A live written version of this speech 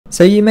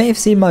So you may have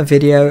seen my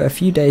video a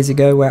few days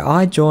ago where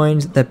I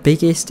joined the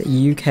biggest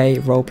UK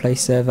roleplay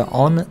server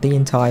on the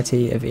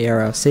entirety of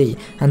Erlc,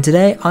 and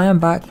today I am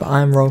back, but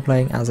I am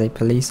roleplaying as a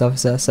police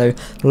officer, so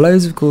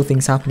loads of cool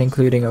things happen,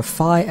 including a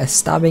fight, a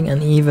stabbing,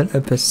 and even a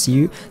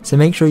pursuit. So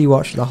make sure you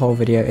watch the whole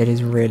video. It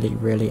is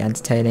really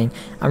entertaining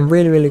and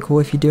really cool.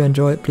 If you do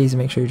enjoy it, please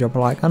make sure you drop a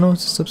like and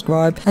also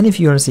subscribe, and if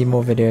you want to see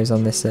more videos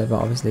on this server,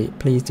 obviously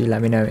please do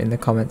let me know in the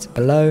comments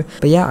below.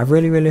 But yeah, I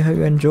really hope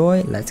you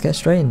enjoy. Let's get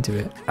straight into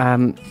it.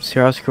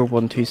 Serial score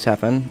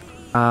 127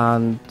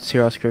 and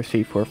serial score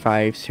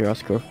 345, serial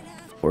score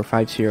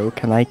 450.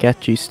 Can I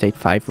get you state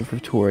 5 over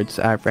towards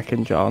Rick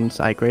and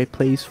John's I-grade,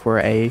 please, for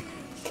a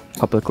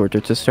public order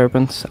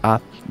disturbance at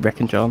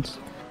Rick and John's?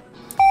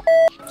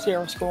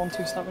 Serial score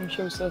 127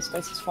 shows the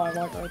status 5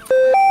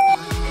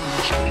 I-grade.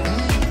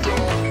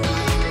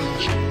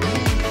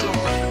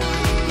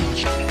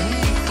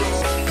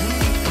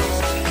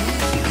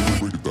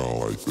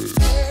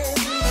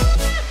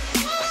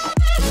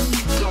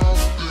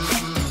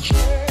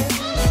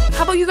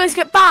 How about you guys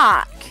get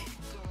back?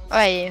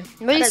 Oi,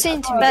 what are you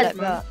saying to me like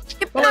that?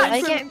 Get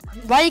back!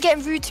 Why are you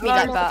getting rude to me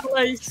like that?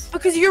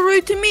 Because you're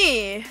rude to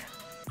me.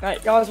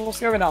 Right, guys, what's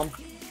going on?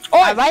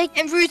 Why are you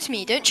getting rude to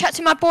me? Don't chat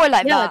to my boy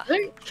like that.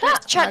 Don't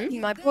Don't chat to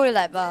my boy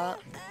like that.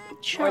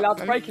 Oi,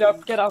 lads, break it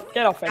up. Get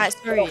off him.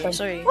 Right,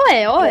 sorry.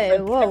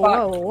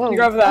 Whoa. You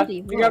go over there.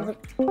 You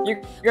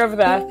go over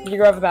there. You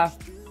go over there.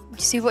 You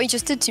see what he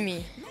just did to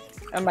me?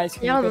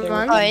 Amazing. Yeah,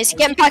 man. Oh, he's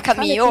getting back at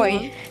me,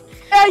 oi.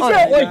 Hey, Oi,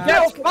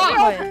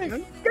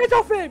 get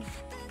off him!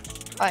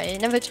 Oi,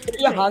 never. Get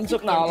your hands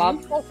up now, lad.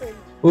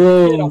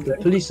 Whoa, the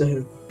police are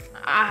here.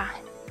 Ah.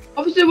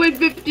 Officer with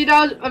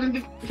 50,000,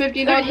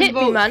 15,000 Don't hit me,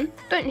 volts. man.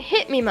 Don't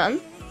hit me, man.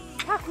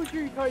 Tackled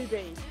you,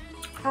 Kobe.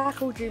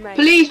 Tackled you, mate.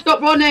 Please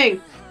stop running.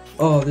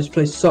 Oh, this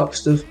place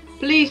sucks, stuff.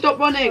 Please stop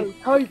running.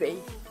 Kobe.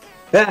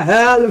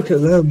 Yeah, look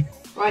at them.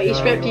 Right, he's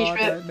stripped, he's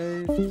stripped.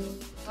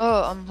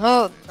 Oh, I'm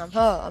hurt.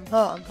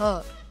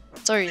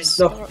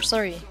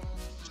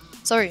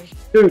 Sorry.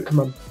 Dude, come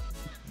on.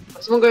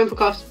 Someone going for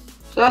cuss.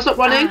 So that's stop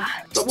running.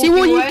 Stop See what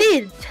walking you away.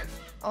 did?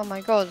 Oh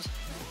my god.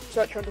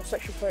 Search under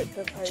section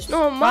 32 page. No,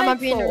 Why am I my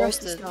being fault,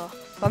 arrested? officer.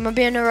 Why am I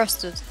being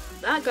arrested?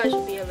 That guy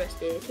should be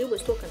arrested. He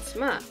was talking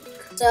smack.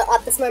 So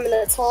at this moment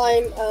in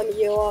time,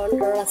 you are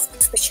under arrest for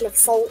suspicion of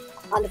assault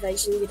and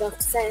evasion. You don't have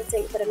to say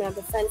anything but a member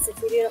of offence.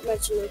 If you do not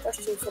mention any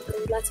questions, something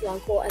later on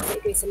court and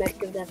take use of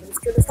negative evidence.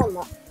 Do you understand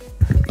that?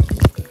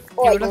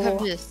 Yeah, Alright, look at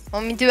this.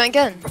 Want me to do it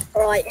again?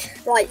 right.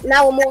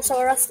 Now I'm also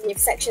arresting you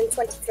for section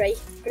 23,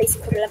 police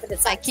and criminal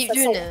evidence. I Act keep for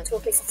doing assault it. to a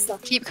police officer.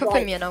 Keep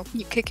cooking me and I'll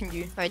keep kicking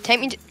you. Alright, take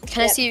me.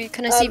 Can I see?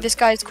 Can I Yep. see this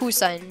guy's call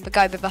sign? The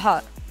guy with the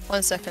hat.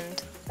 1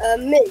 second.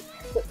 Me.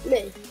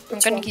 I'm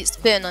Which gonna one? keep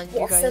spitting on you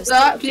What, guys.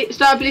 Sir, please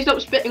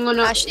stop spitting on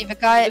us. Actually, the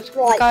guy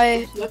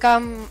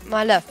on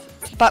my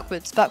left,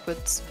 backwards.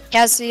 He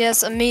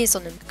has a maze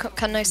on him.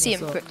 Can I see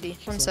him quickly?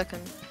 1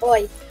 second.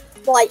 Oi.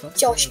 Right,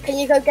 Josh, can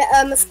you go get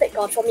a spit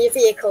guard from your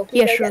vehicle? Can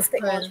you go get a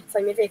spit guard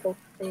from your vehicle,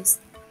 please?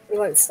 We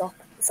won't stop,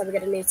 so we're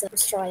gonna need to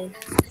try.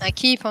 I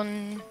keep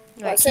on.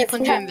 Right, keep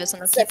on doing this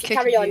and I'll so keep if you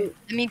kicking carry on. you.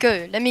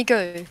 Let me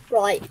go.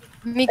 Right.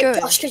 Let me go.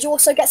 Josh, could you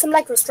also get some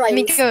leg restraints? Let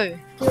me go. Can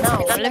you also No,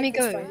 get some let me leg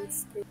go.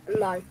 restraints?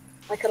 No,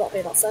 I cannot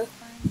do that, sir.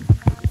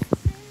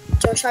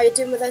 Josh, how are you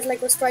doing with those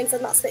leg restraints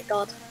and that spit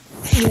guard?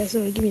 Yeah,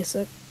 sorry, give me a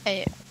sec.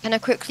 Hey, can I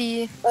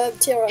quickly?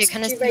 TRS, Yeah,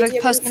 can I could see you the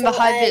radio person in for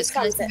behind a this?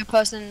 Can I see transit? the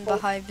person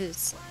behind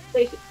this?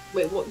 Wait,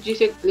 what did you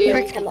say? No,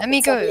 Liam? you cannot, Let me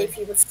because I go. believe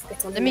you would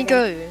spit on Let him me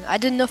again. go. I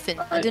did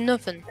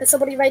nothing. Could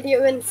somebody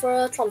radio in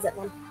for a transit,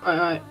 man?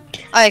 Alright.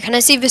 Alright, can I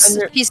see this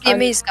And PC you're-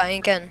 Amaze guy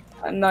again?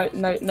 No,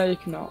 you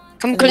cannot.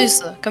 Come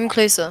closer.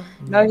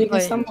 No, you can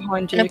Wait. stand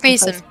behind you. Can I you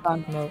face place him? a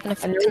gun. No. Can I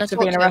And you're can I also talk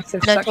being to him? arrested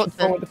for Can I section talk to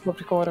 4 him? of the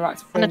Public Order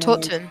Act. Can I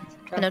talk to him?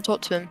 Can I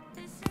talk to him?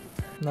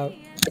 No.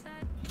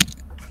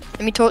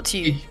 Let me talk to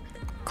you.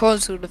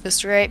 Cause all of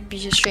this, right? Be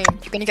ashamed.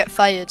 You're gonna get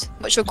fired.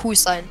 What's your call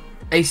sign?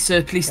 Hey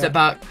sir, please step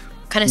back.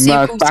 Can I see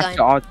your call back sign?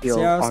 to audio.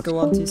 Serial score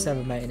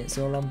 127, mate, and it's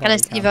all on body Can I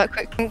see cam. that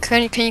quick?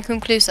 Can you come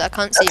closer? I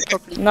can't see it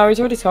properly. No, he's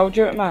already told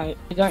you it, mate.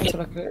 You don't need to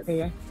look at it, do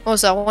you?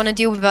 Also, I want to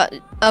deal with that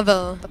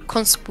other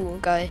constable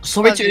guy.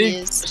 Sorry whoever he to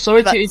is, sorry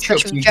with to that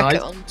interrupt special you jacket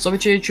guys. on. Sorry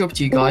to interrupt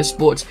you guys,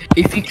 but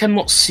if you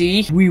cannot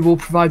see, we will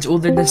provide all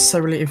the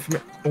necessary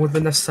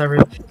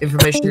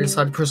information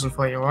inside the prison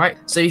for you. All right.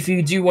 So if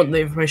you do want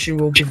the information,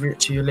 we'll give it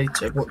to you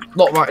later, but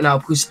not right now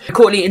because we're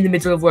currently in the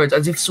middle of road.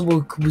 As if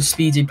someone was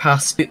speeding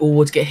past, we all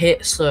would get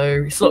hit.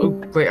 So it's not a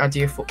great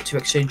idea to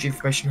exchange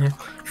information here.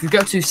 If we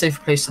go to a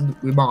safer place, then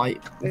we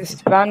might. This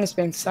van has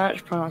been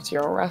searched prior to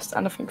your arrest.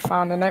 Anything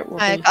found in it will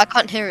be. I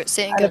can't hear it.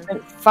 Say it again.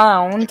 Anything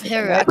found.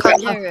 I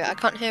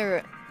can't hear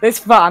it. This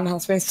van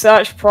has been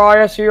searched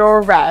prior to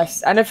your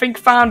arrest. Anything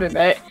found in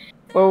it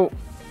will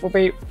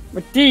be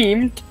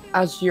redeemed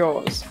as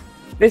yours.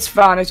 This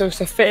van is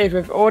also fitted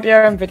with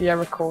audio and video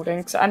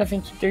recording, so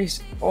anything you do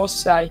or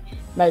say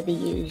may be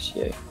used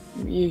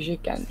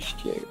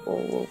against you or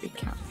will be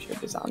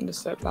captured. Is that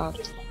understood, lad?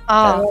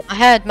 Ah,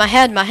 my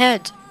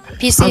head.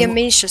 PC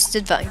Amaze just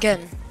did that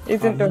again.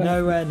 Isn't doing it.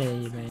 Nowhere near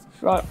you, mate.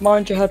 Right,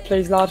 mind your head,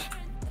 please, lad.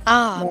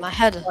 Ah, my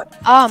head.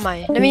 Ah,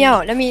 my. Let me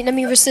out. Let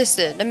me resist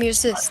it. Let me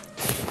resist.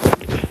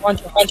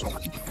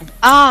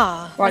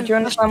 Ah. Right, do you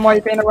understand why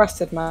you're being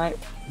arrested, mate?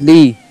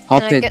 Lee,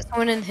 Can I get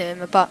someone in here?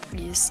 My back,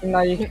 please.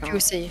 No, you Make can't. you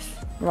safe.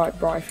 Right,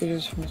 if you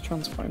just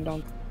transport him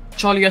down.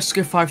 Charlie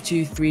Oscar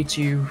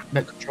 5232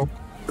 Met Control.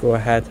 go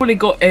ahead. I've only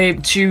got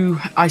two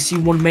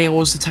IC1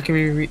 males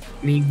attacking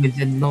me with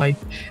a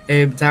knife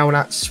down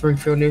at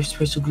Springfield. Nearest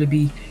postal going to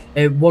be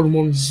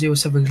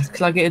 1107.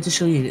 Can I get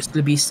additional units? Going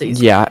to be stated.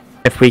 Yeah,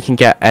 if we can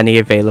get any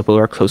available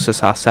or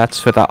closest assets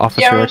for that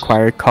officer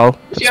required, call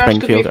at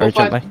Springfield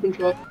urgently.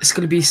 It's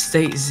going to be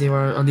state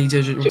 0. I need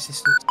urgent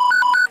assistance.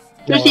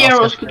 Just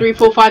Sierra Oscar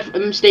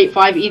 345, state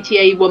 5,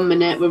 ETA 1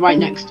 minute. We're right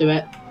next to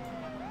it.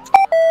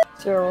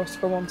 Sierra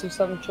Oscar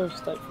 127, choose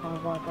state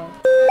 5, right.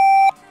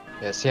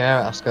 Yeah,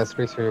 Sierra Oscar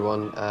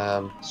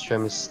 331,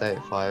 stream is state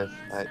 5,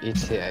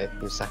 ETA,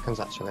 in seconds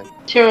actually.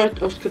 Sierra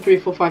Oscar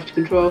 345 to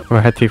control. Go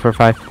ahead,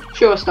 345.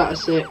 Sure,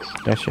 status 6.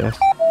 Yes, yes.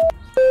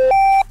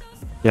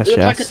 Yes, Looks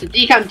like it's a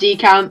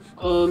decamp.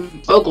 Oh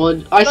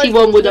god, I see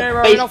one with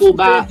a baseball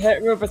bat.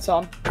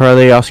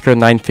 Charlie Oscar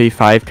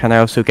 935, can I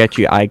also get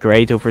you I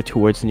grade over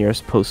towards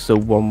nearest postal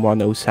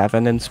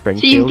 1107 in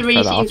Springfield for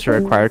the officer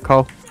required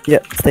call?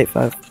 Yep, state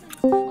 5.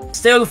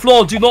 Stay on the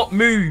floor, do not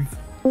move!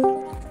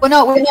 We're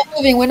not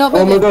moving, we're not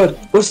moving. Oh my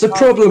god, what's the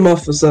problem,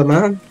 officer,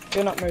 man?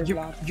 Do not move,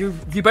 lad.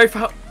 You both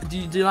have,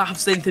 do not have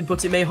to say anything,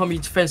 but it may harm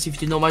your defense if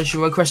you do not answer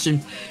your own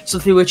question.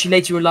 Something which you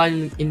later rely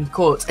in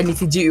court.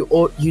 Anything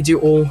you do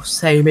or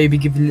say may be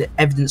given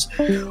evidence.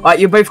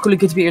 You're both going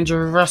to be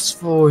under arrest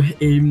for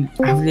having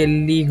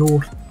an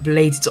illegal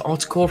related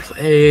article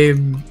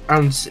and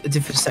a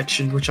different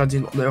section which I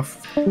do not know of.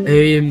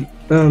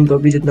 But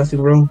we did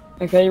nothing wrong.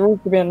 Okay, you're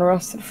also being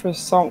arrested for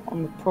assault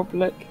on the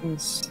public in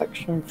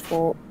section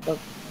 4 of,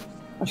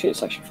 actually it's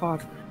section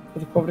 5 of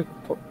the public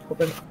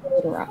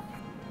order act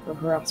for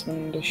harassment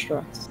and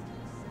distress.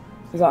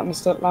 Is that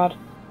understood, lad?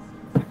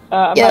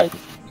 Yeah.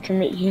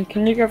 Mate,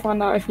 can you go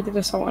find out if he did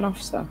assault an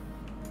officer?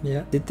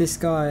 Yeah. Did this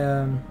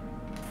guy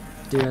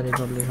do any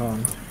bodily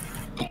harm?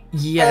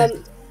 Yeah.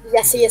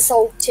 Yes, he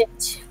assaulted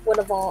one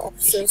of our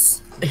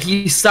officers.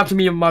 He stabbed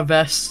me in my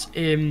vest.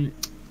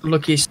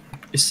 Lucky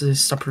it's a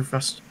stab-proof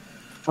vest.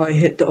 I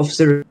hit the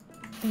officer.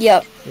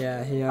 Yep.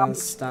 Yeah, he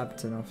has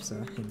stabbed an officer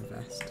in the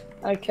vest.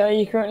 Okay,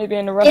 you're currently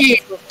being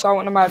arrested for assault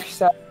on a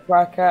magistrate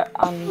worker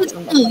and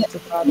an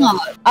offensive murder. No,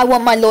 I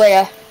want my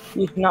lawyer.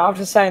 You do not have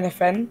to say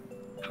anything.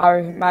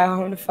 However, it may have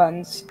an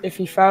offence if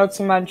you fail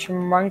to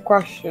mention when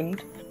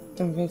questioned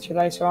something to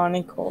later on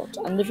in court.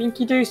 And if you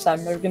do so,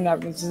 maybe give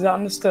evidence. Is that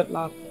understood,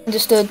 lad?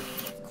 Understood.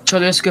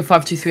 Charlie Oscar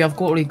 523, I've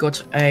already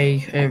got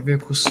a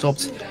vehicle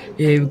stopped.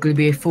 We're going to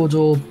be a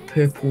 4-door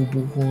purple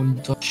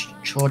bullhorn Dodge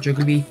Charger.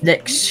 Going to be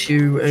next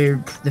to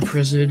the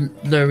prison.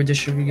 No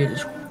additional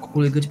units are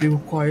going to be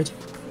required.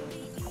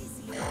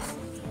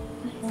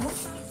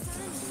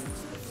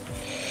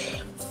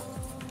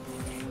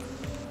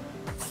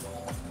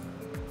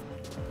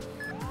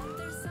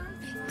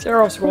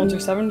 Sierra Oscar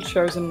 127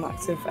 shows an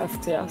active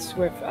FTS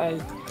with a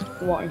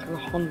white and colour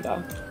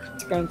Honda.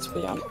 It's going to be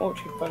on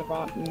Orchard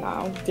Boulevard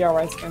now.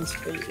 DRA is going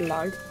to be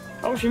low.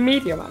 Actually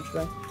medium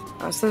actually.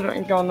 It says we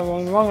can go on the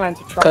wrong lane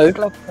to traffic.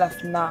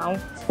 Left now.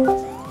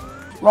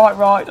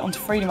 Right onto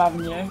Freedom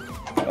Avenue.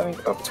 Going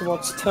up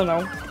towards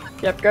Tunnel.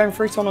 Yep, going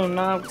through Tunnel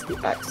now to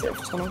the exit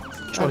of Tunnel.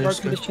 Road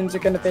conditions are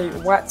going to be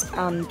wet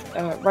and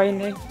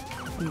rainy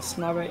and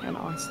snowy and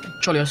icy.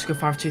 Charlie Oscar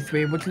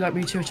 523, would you like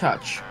me to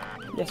attach?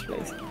 Yes,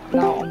 please.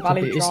 Now on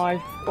Valley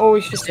Drive. Oh,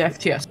 it's just the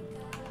FTS.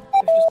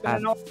 It's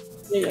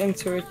just been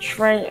into a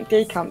train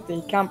decamp.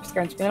 Decamp is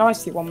going to be an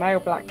IC1 male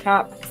black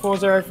cap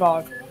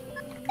 405.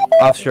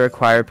 Officer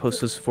required,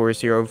 postals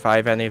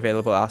 405. Any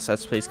available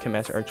assets, please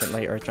commit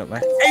urgently.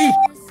 Hey!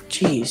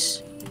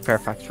 Jeez.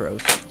 Fairfax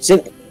Road.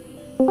 Sit.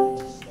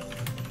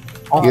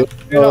 I'm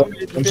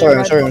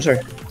sorry.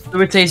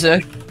 Do a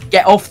taser.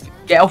 Get off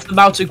the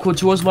mountain, come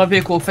towards my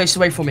vehicle, face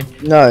away from me.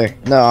 No,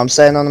 I'm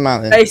staying on the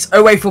mountain. Face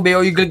away from me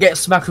or you're gonna get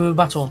smacked with a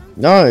baton.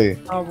 No.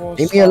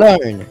 Leave me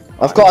alone.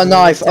 I've got a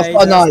knife. Stop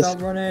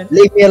running.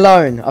 Leave me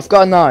alone. I've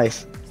got a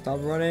knife. Stop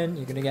running,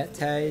 you're gonna get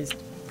tased.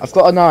 I've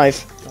got a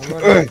knife.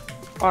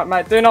 Alright,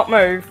 mate, do not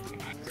move.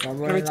 Stop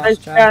running,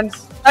 last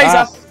chance.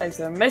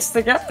 Taser, missed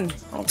again.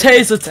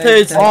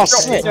 Taser. Oh,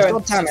 shit.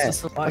 God damn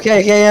it.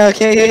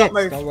 Okay.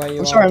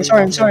 I'm sorry.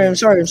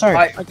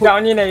 Right, get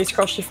on your knees,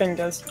 cross your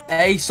fingers.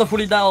 Hey, stop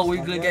running down, we're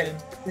gonna get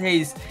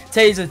tased.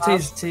 Taser.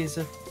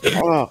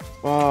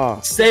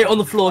 Stay on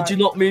the floor, do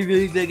not move,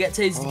 you're gonna get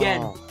tased again.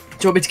 Do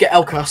you want me to get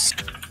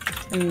Erlc?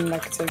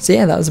 Negative. So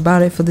yeah, that was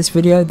about it for this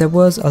video. There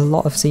was a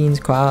lot of scenes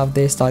cut out of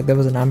this, like there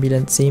was an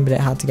ambulance scene but it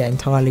had to get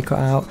entirely cut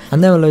out,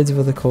 and there were loads of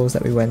other calls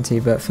that we went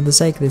to, but for the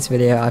sake of this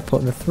video I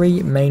put the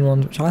 3 main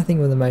ones which I think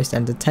were the most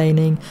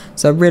entertaining.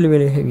 So I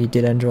really hope you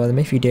did enjoy them.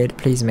 If you did,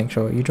 please make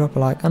sure you drop a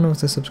like and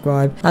also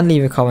subscribe and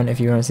leave a comment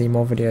if you want to see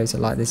more videos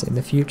like this in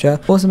the future.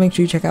 Also make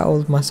sure you check out all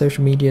of my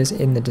social medias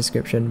in the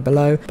description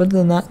below. But other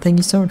than that, thank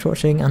you so much for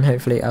watching and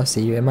hopefully I'll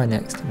see you in my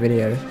next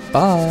video.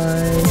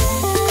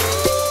 Bye!